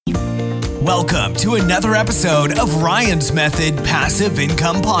Welcome to another episode of Ryan's Method Passive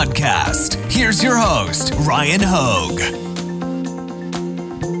Income Podcast. Here's your host, Ryan Hogue.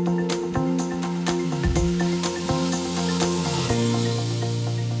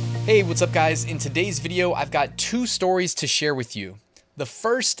 Hey, what's up guys? In today's video, I've got two stories to share with you. The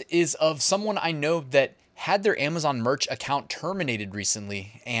first is of someone I know that had their Amazon merch account terminated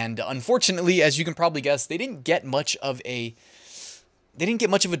recently. And unfortunately, as you can probably guess, they didn't get much of a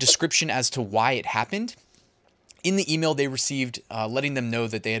description as to why it happened. In the email they received, letting them know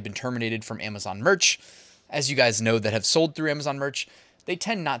that they had been terminated from Amazon merch. As you guys know that have sold through Amazon merch, they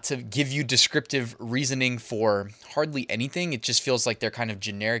tend not to give you descriptive reasoning for hardly anything. It just feels like they're kind of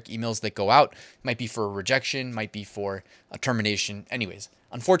generic emails that go out. Might be for a rejection, might be for a termination. Anyways,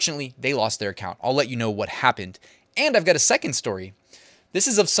 unfortunately, they lost their account. I'll let you know what happened. And I've got a second story. This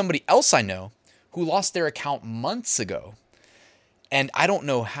is of somebody else I know who lost their account months ago. And I don't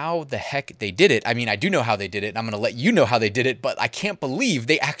know how the heck they did it. I mean, I do know how they did it, and I'm going to let you know how they did it, but I can't believe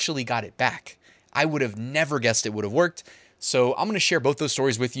they actually got it back. I would have never guessed it would have worked. So I'm going to share both those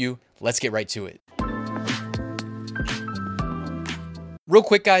stories with you. Let's get right to it. Real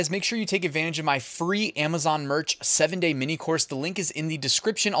quick, guys, make sure you take advantage of my free Amazon merch 7-day mini course. The link is in the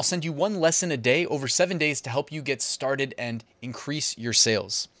description. I'll send you one lesson a day over 7 days to help you get started and increase your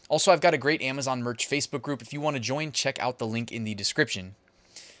sales. Also, I've got a great Amazon merch Facebook group. If you want to join, check out the link in the description.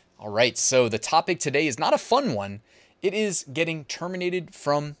 All right, so the topic today is not a fun one. It is getting terminated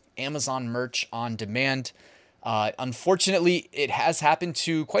from Amazon merch on demand. Unfortunately, it has happened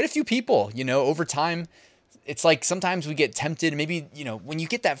to quite a few people. You know, over time, it's like sometimes we get tempted. Maybe, you know, when you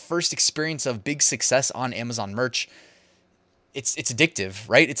get that first experience of big success on Amazon merch, it's addictive,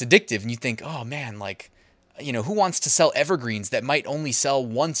 right? It's addictive. And you think, oh man, like, you know, who wants to sell evergreens that might only sell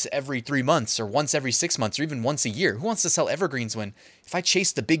once every 3 months or once every 6 months or even once a year? Who wants to sell evergreens when if I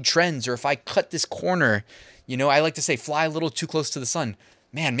chase the big trends or if I cut this corner, you know, I like to say fly a little too close to the sun.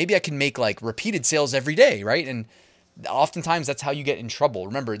 Man, maybe I can make like repeated sales every day, right? And oftentimes that's how you get in trouble.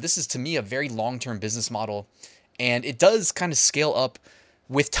 Remember, this is to me a very long-term business model, and it does kind of scale up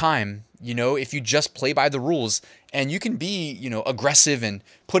with time, you know, if you just play by the rules. And you can be, you know, aggressive and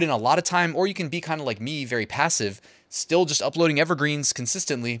put in a lot of time, or you can be kind of like me, very passive, still just uploading evergreens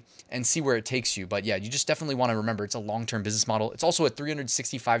consistently and see where it takes you. But yeah, you just definitely want to remember it's a long-term business model. It's also a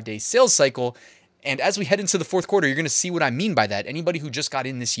 365-day sales cycle. And as we head into the fourth quarter, you're going to see what I mean by that. Anybody who just got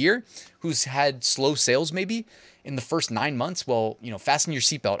in this year, who's had slow sales maybe in the first 9 months, well, you know, fasten your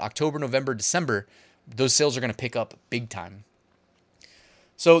seatbelt. October, November, December, those sales are going to pick up big time.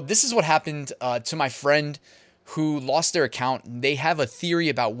 So this is what happened to my friend who lost their account. They have a theory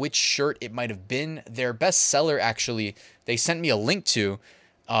about which shirt it might have been. Their best seller, actually, they sent me a link to.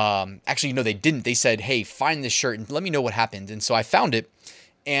 Actually, no, they didn't. They said, hey, find this shirt and let me know what happened. And so I found it.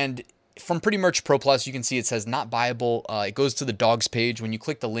 And from Pretty Merch Pro Plus, you can see it says not buyable. It goes to the dogs page. When you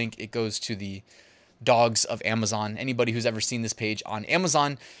click the link, it goes to the dogs of Amazon. Anybody who's ever seen this page on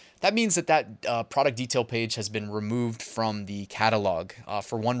Amazon, that means that product detail page has been removed from the catalog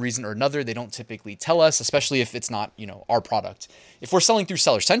for one reason or another. They don't typically tell us, especially if it's not, you know, our product. If we're selling through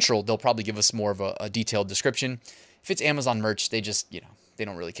Seller Central, they'll probably give us more of a detailed description. If it's Amazon merch, they just, you know, they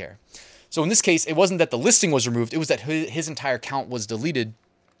don't really care. So in this case, it wasn't that the listing was removed. It was that his entire account was deleted.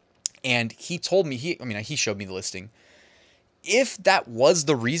 And he told me, he showed me the listing. If that was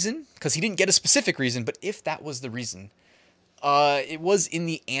the reason, because he didn't get a specific reason, but if that was the reason, it was in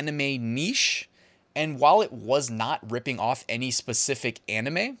the anime niche. And while it was not ripping off any specific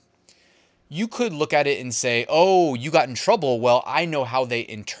anime, you could look at it and say, oh, you got in trouble. Well, I know how they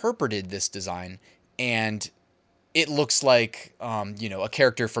interpreted this design, and it looks like, you know, a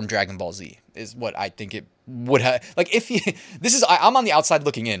character from Dragon Ball Z is what I think it would have. Like if I'm on the outside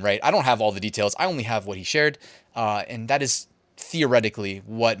looking in, right? I don't have all the details. I only have what he shared. And that is theoretically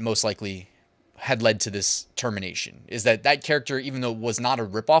what most likely had led to this termination, is that character, even though it was not a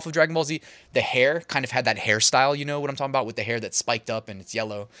ripoff of Dragon Ball Z, the hair kind of had that hairstyle, you know what I'm talking about, with the hair that's spiked up and it's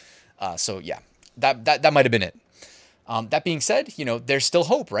yellow. So yeah, that might have been it. That being said, you know, there's still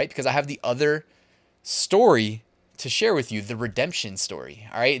hope, right? Because I have the other story to share with you, the redemption story.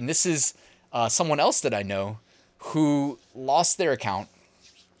 All right. And this is someone else that I know who lost their account.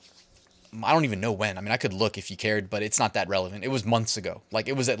 I don't even know when. I mean, I could look if you cared, but it's not that relevant. It was months ago. Like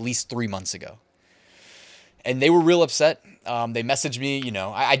it was at least 3 months ago. And they were real upset. They messaged me, you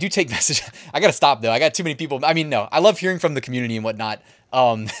know, I do take message. I got to stop though. I got too many people. I mean, no, I love hearing from the community and whatnot.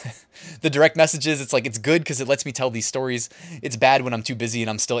 The direct messages, it's like, it's good because it lets me tell these stories. It's bad when I'm too busy and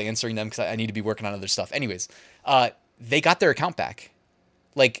I'm still answering them because I need to be working on other stuff. Anyways, they got their account back.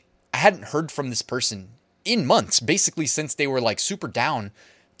 Like I hadn't heard from this person in months, basically since they were like super down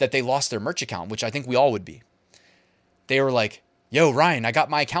that they lost their merch account, which I think we all would be. They were like, yo, Ryan, I got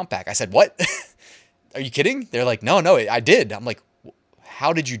my account back. I said, what? Are you kidding? They're like, no, I did. I'm like,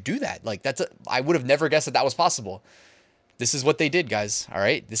 how did you do that? Like, I would have never guessed that was possible. This is what they did, guys. All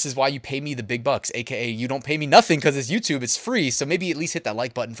right. This is why you pay me the big bucks, AKA you don't pay me nothing because it's YouTube. It's free. So maybe at least hit that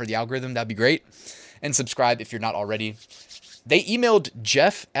like button for the algorithm. That'd be great. And subscribe if you're not already. They emailed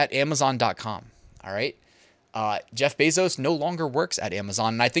Jeff@Amazon.com. All right. Jeff Bezos no longer works at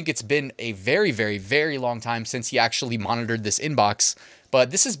Amazon. And I think it's been a very, very, very long time since he actually monitored this inbox.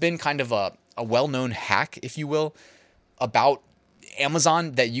 But this has been kind of a well-known hack, if you will, about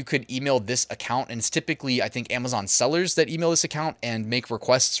Amazon, that you could email this account. And it's typically, I think, Amazon sellers that email this account and make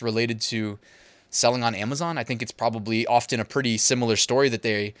requests related to selling on Amazon. I think it's probably often a pretty similar story that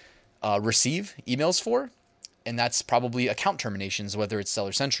they receive emails for. And that's probably account terminations, whether it's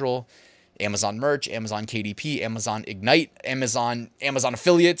Seller Central, Amazon Merch, Amazon KDP, Amazon Ignite, Amazon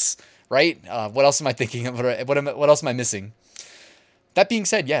affiliates, right? What else am I thinking of? What else am I missing? That being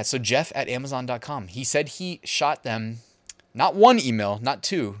said, yeah, so Jeff@Amazon.com, he said he shot them not one email, not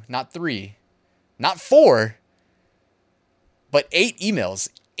two, not three, not four, but 8 emails.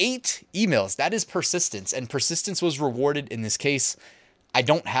 8 emails. That is persistence, and persistence was rewarded in this case. I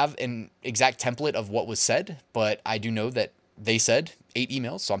don't have an exact template of what was said, but I do know that they said 8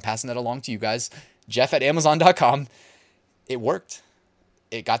 emails, so I'm passing that along to you guys. Jeff@Amazon.com. It worked.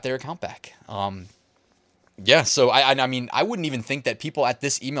 It got their account back. Yeah, so I mean, I wouldn't even think that people at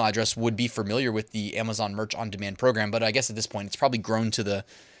this email address would be familiar with the Amazon Merch on Demand program, but I guess at this point, it's probably grown to the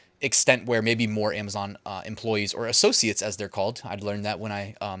extent where maybe more Amazon employees, or associates as they're called. I'd learned that when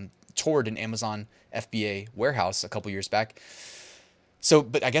I toured an Amazon FBA warehouse a couple years back. So,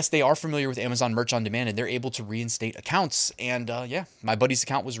 but I guess they are familiar with Amazon Merch on Demand, and they're able to reinstate accounts. And yeah, my buddy's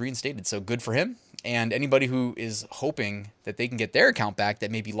account was reinstated, so good for him. And anybody who is hoping that they can get their account back that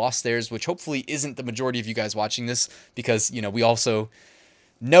maybe lost theirs, which hopefully isn't the majority of you guys watching this, because, you know, we also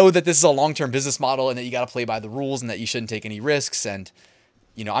know that this is a long-term business model and that you got to play by the rules and that you shouldn't take any risks. And,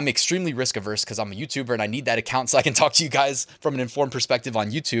 you know, I'm extremely risk averse because I'm a YouTuber and I need that account so I can talk to you guys from an informed perspective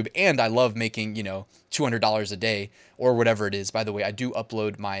on YouTube. And I love making, you know, $200 a day or whatever it is. By the way, I do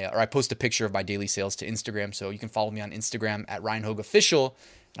upload I post a picture of my daily sales to Instagram. So you can follow me on Instagram @RyanHoagOfficial.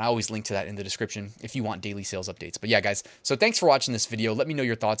 And I always link to that in the description if you want daily sales updates. But yeah, guys, so thanks for watching this video. Let me know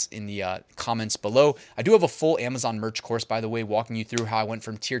your thoughts in the comments below. I do have a full Amazon merch course, by the way, walking you through how I went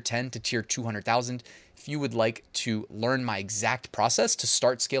from tier 10 to tier 200,000. If you would like to learn my exact process to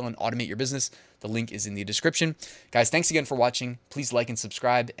start, scale, and automate your business, the link is in the description. Guys, thanks again for watching. Please like and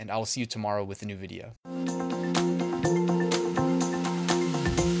subscribe, and I will see you tomorrow with a new video.